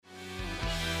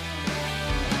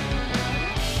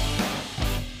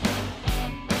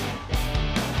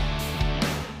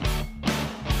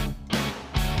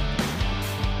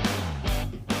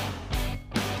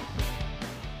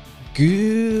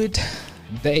Good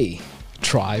day,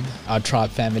 tribe, our tribe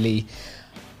family.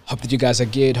 Hope that you guys are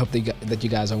good. Hope that you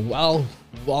guys are well.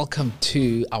 Welcome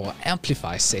to our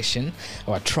Amplify session,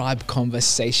 our tribe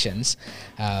conversations,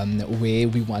 where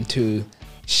we want to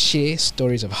share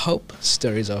stories of hope,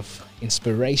 stories of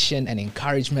inspiration and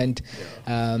encouragement.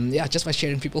 Just by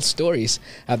sharing people's stories.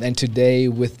 And today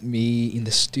with me in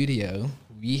the studio,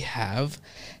 we have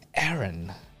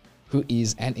Aaron, who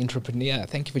is an entrepreneur.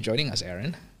 Thank you for joining us,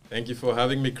 Aaron. Thank you for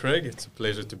having me, Craig. It's a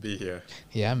pleasure to be here.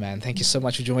 Yeah, man. Thank you so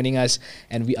much for joining us.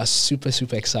 And we are super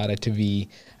excited to be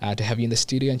to have you in the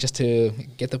studio and just to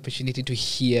get the opportunity to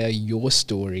hear your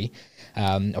story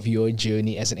of your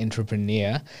journey as an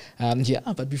entrepreneur.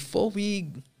 But before we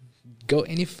go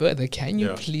any further, can you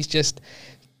please just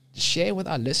share with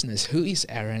our listeners, who is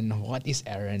Aaron? What is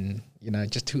Aaron? You know,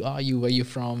 just who are you, where you're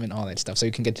from, and all that stuff, so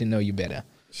we can get to know you better.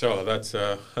 Sure, that's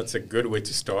a good way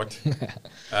to start.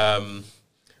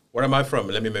 Where am I from?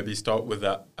 Let me maybe start with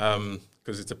that,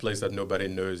 because it's a place that nobody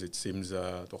knows. It seems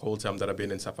the whole time that I've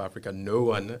been in South Africa, no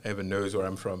one ever knows where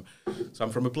I'm from. So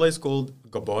I'm from a place called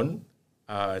Gabon.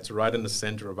 It's right in the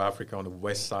center of Africa on the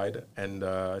west side, and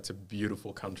it's a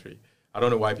beautiful country. I don't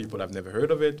know why people have never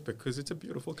heard of it, because it's a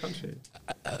beautiful country.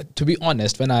 To be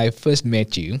honest, when I first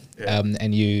met you,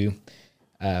 and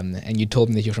you told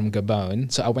me that you're from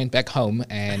Gabon, so I went back home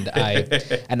and I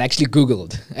actually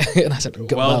Googled, and I said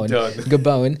Gabon, well done.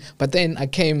 Gabon. But then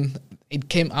it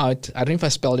came out. I don't know if I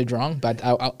spelled it wrong, but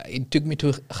it took me to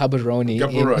Gaborone.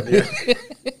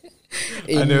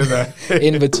 I know that.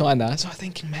 In Botswana. So I'm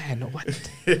thinking, man, what?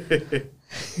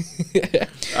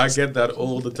 I get that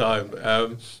all the time.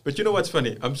 But you know what's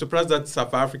funny? I'm surprised that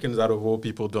South Africans, out of all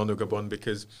people, don't know Gabon,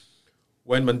 because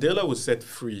when Mandela was set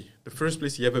free, the first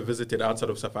place he ever visited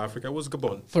outside of South Africa was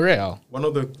Gabon. For real? One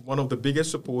of the biggest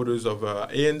supporters of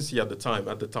ANC at the time,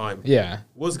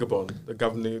 was Gabon, the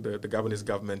Gabonese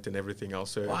government and everything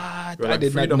else. So what? I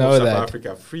did not know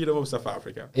that. Freedom of South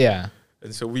Africa. Yeah.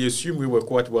 And so we assume we were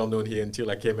quite well known here until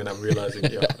I came and I'm realizing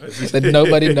that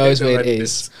nobody knows where it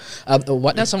is.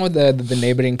 What are some of the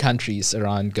neighboring countries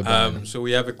around Gabon? So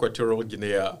we have Equatorial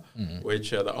Guinea,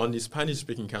 which are the only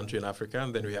Spanish-speaking country in Africa,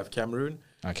 and then we have Cameroon,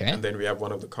 and then we have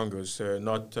one of the Congos. So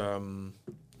not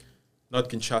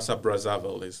Kinshasa,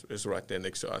 Brazzaville is right there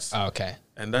next to us. Okay,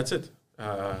 and that's it.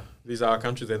 These are our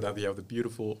countries, and then we have the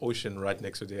beautiful ocean right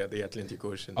next to the Atlantic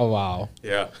Ocean. Oh, wow.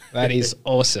 Yeah. That is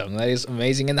awesome. That is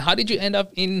amazing. And how did you end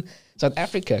up in South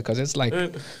Africa? Because it's like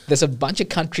there's a bunch of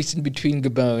countries in between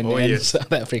Gabon and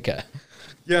South Africa.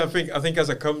 Yeah, I think as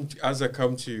I come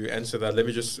to answer that, let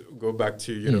me just go back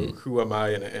to, who am I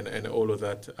and all of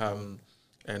that,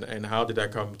 and how did I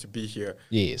come to be here?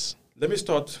 Yes. Let me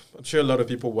start. I'm sure a lot of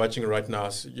people watching right now,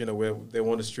 where they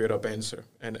want a straight up answer.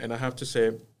 And I have to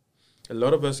say, a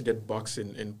lot of us get boxed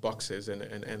in boxes,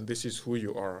 and this is who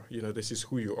you are. This is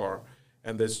who you are.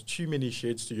 And there's too many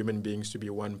shades to human beings to be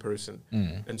one person.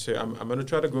 And so I'm going to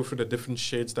try to go through the different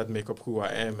shades that make up who I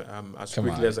am as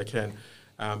quickly as I can,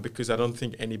 because I don't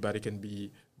think anybody can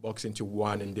be boxed into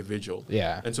one individual.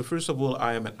 Yeah. And so first of all,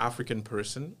 I am an African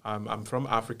person. I'm from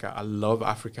Africa. I love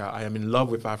Africa. I am in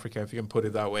love with Africa, if you can put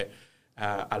it that way.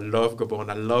 I love Gabon.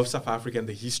 I love South Africa and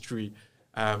the history.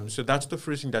 So that's the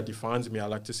first thing that defines me. I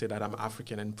like to say that I'm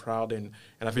African and proud, and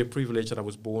I feel privileged that I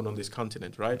was born on this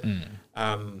continent, right?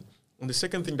 And the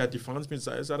second thing that defines me is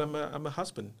that I'm a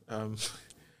husband.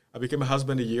 I became a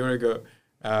husband a year ago.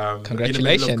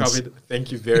 Congratulations. In the middle of COVID.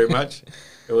 Thank you very much.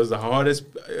 It was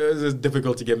it was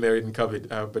difficult to get married in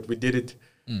COVID, but we did it.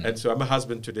 And so I'm a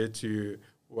husband today to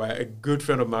a good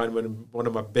friend of mine, one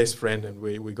of my best friends, and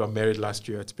we got married last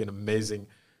year. It's been amazing.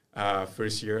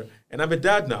 First year, and I'm a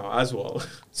dad now as well.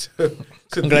 so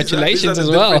congratulations these are as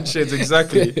well. Shades,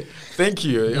 exactly. Thank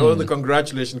you. All the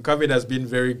congratulations. COVID has been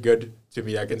very good to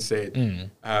me. I can say it.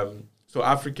 So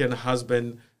African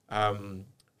husband,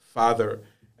 father,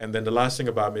 and then the last thing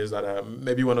about me is that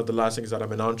maybe one of the last things is that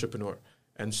I'm an entrepreneur,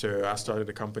 and so I started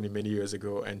a company many years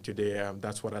ago, and today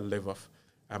that's what I live off,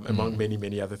 among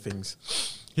many other things.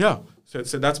 Yeah, so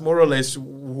that's more or less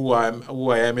who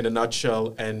I am in a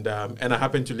nutshell, and I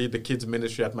happen to lead the kids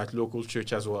ministry at my local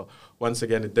church as well. Once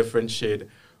again, a different shade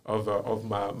of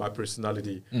my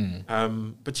personality.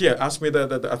 But yeah, ask me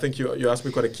that. I think you asked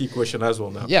me quite a key question as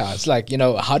well now. Yeah, it's like,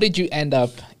 how did you end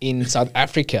up in South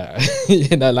Africa?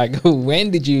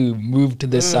 When did you move to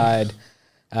this side?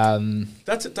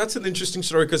 That's an interesting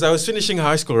story, because I was finishing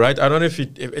high school, right? I don't know if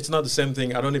it's not the same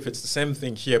thing. I don't know if it's the same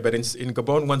thing here, but in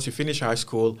Gabon, once you finish high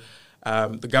school,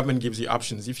 the government gives you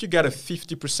options. If you get a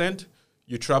 50%,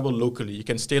 you travel locally. You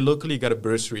can stay locally, you get a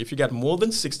bursary. If you get more than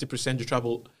 60%, you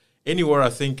travel anywhere, I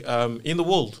think, in the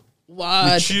world. You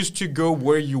What? choose to go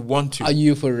where you want to. Are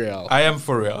you for real? I am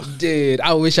for real. Dude,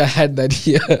 I wish I had that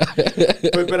here.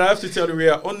 But I have to tell you,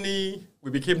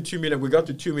 we became 2 million. We got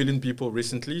to 2 million people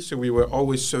recently. So we were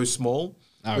always so small.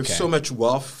 With Okay. so much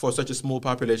wealth for such a small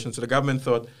population. So the government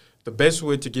thought the best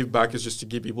way to give back is just to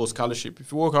give people a scholarship.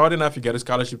 If you work hard enough, you get a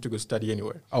scholarship to go study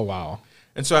anywhere. Oh, wow.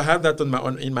 And so I had that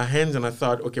in my hands, and I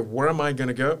thought, okay, where am I going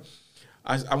to go?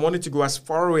 I wanted to go as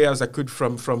far away as I could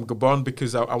from Gabon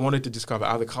because I wanted to discover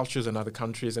other cultures and other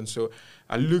countries. And so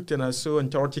I looked and I saw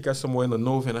Antarctica somewhere in the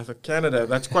north, and I thought, Canada,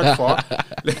 that's quite far.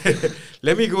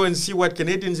 Let me go and see what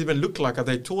Canadians even look like. Are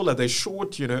they tall? Are they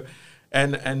short? You know,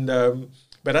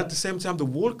 but at the same time, the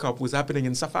World Cup was happening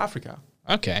in South Africa.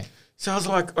 Okay. So I was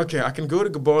like, okay, I can go to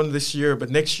Gabon this year,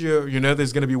 but next year, you know,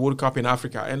 there's going to be World Cup in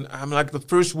Africa. And I'm like the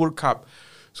first World Cup.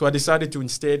 So I decided to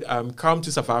instead come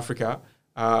to South Africa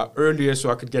earlier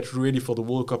so I could get ready for the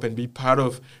World Cup and be part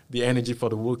of the energy for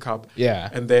the World Cup.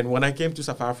 Yeah. And then when I came to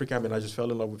South Africa, I just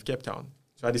fell in love with Cape Town.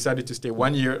 So I decided to stay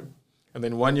 1 year, and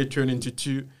then 1 year turned into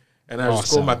 2. And I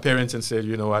just called my parents and said,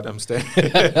 you know what, I'm staying.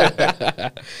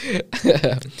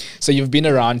 So you've been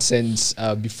around since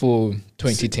before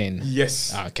 2010.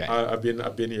 Yes. Okay. I've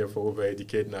been here for over a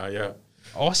decade now, yeah.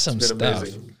 Awesome It's been stuff.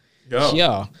 amazing. Yeah.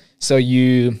 Yeah. So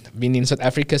you've been in South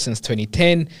Africa since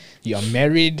 2010. You are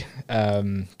married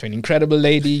to an incredible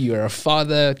lady. You are a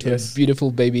father to Yes. a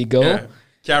beautiful baby girl. Yeah.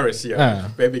 Karis, yeah.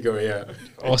 Baby girl, yeah.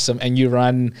 Awesome. And you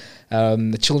run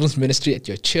the children's ministry at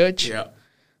your church. Yeah.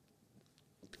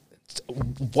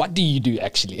 What do you do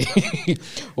actually?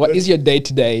 What is your day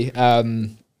to day?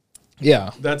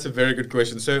 Yeah. That's a very good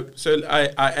question. So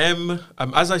I am,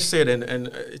 as I said, and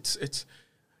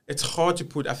it's hard to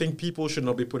put. I think people should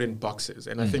not be put in boxes,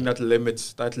 and I think that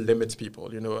limits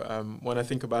people. You know, when I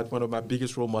think about one of my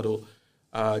biggest role model,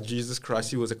 Jesus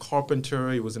Christ, he was a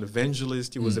carpenter, he was an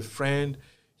evangelist, he was a friend,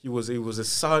 he was a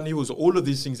son, he was all of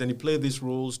these things, and he played these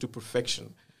roles to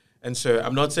perfection. And so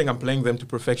I'm not saying I'm playing them to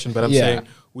perfection, but I'm saying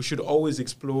we should always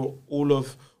explore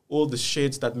all the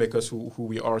shades that make us who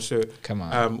we are. So Come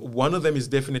on. one of them is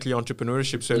definitely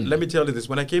entrepreneurship. So let me tell you this.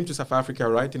 When I came to South Africa,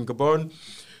 right, in Gabon,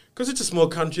 because it's a small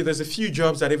country, there's a few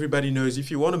jobs that everybody knows.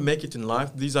 If you want to make it in life,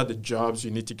 these are the jobs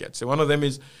you need to get. So one of them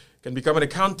is you can become an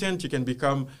accountant, you can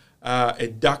become a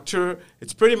doctor.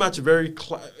 It's pretty much a very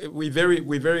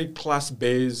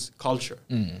class-based culture.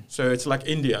 So it's like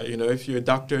India, you know, if you're a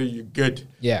doctor, you're good.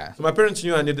 Yeah. So my parents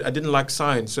knew I didn't like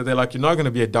science, so they're like, you're not going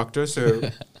to be a doctor. So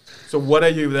so what are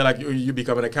you? They're like, you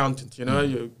become an accountant. You know,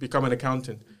 you become an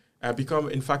accountant. Become,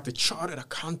 in fact, a chartered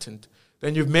accountant.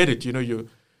 Then you've made it. You know,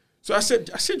 So I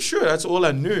said, sure, that's all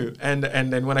I knew. And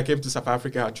then when I came to South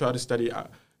Africa, I tried to study.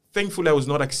 Thankfully, I was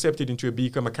not accepted into a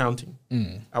BCom accounting.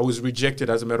 I was rejected,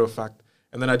 as a matter of fact.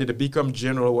 And then I did a BCom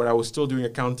general where I was still doing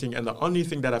accounting. And the only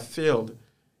thing that I failed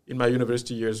in my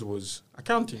university years was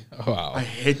accounting. Wow. I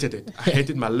hated it. I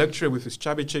hated my lecturer with his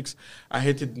chubby chicks. I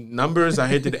hated numbers. I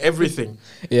hated everything.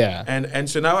 Yeah. And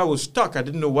so now I was stuck. I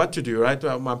didn't know what to do, right?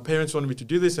 My parents wanted me to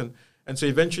do this. And so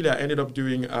eventually I ended up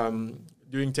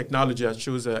doing technology. I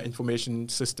chose information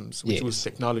systems, which was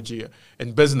technology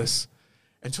and business.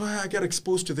 And so I got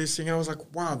exposed to this thing. And I was like,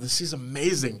 wow, this is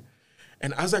amazing.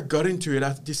 And as I got into it,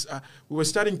 we were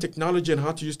studying technology and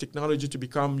how to use technology to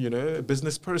become, you know, a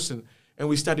business person. And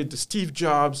we studied the Steve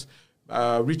Jobs,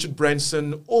 Richard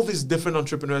Branson, all these different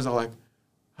entrepreneurs are like,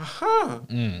 aha,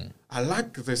 I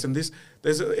like this. And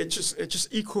it just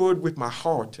echoed with my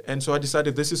heart. And so I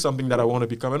decided this is something that I want to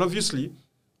become. And obviously,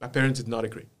 my parents did not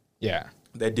agree. Yeah.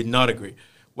 They did not agree.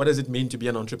 What does it mean to be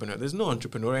an entrepreneur? There's no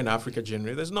entrepreneur in Africa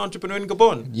generally. There's no entrepreneur in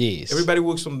Gabon. Yes. Everybody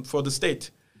works for the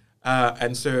state.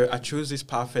 And so I chose this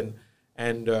path.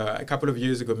 And a couple of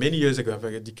years ago, many years ago,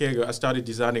 like a decade ago, I started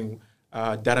designing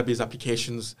database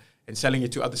applications and selling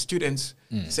it to other students.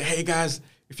 Say, hey, guys,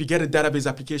 if you get a database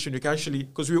application, you can actually,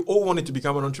 because we all wanted to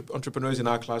become entrepreneurs in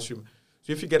our classroom.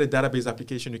 So if you get a database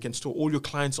application, you can store all your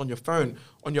clients on your phone,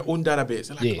 on your own database.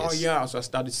 They're like, oh, yeah. So I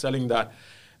started selling that.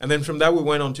 And then from that, we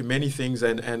went on to many things.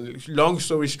 And long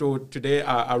story short, today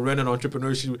I run an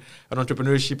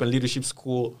entrepreneurship and leadership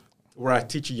school where I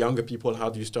teach younger people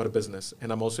how do you start a business.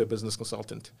 And I'm also a business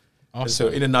consultant. Awesome. And so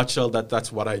in a nutshell,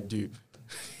 that's what I do.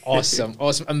 Awesome.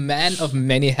 A man of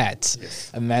many hats.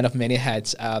 Yes. A man of many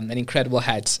hats. An incredible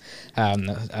hats.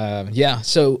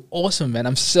 So awesome, man.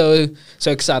 I'm so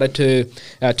excited to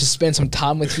spend some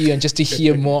time with you and just to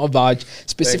hear more about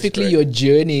specifically your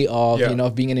journey of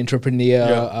of being an entrepreneur,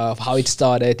 of how it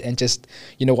started, and just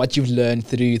what you've learned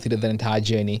through the entire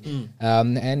journey.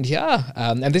 And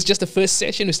this is just the first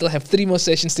session. We still have 3 more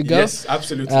sessions to go. Yes,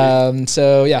 absolutely.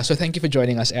 So thank you for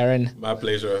joining us, Aaron. My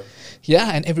pleasure.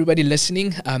 Yeah, and everybody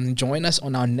listening, join us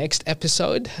on our next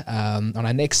episode, on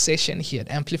our next session here at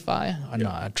Amplify, on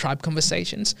our Tribe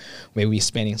Conversations, where we're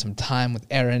spending some time with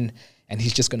Aaron, and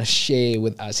he's just going to share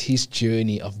with us his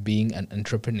journey of being an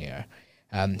entrepreneur.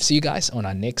 See you guys on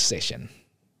our next session.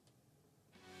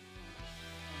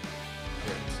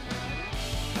 Great.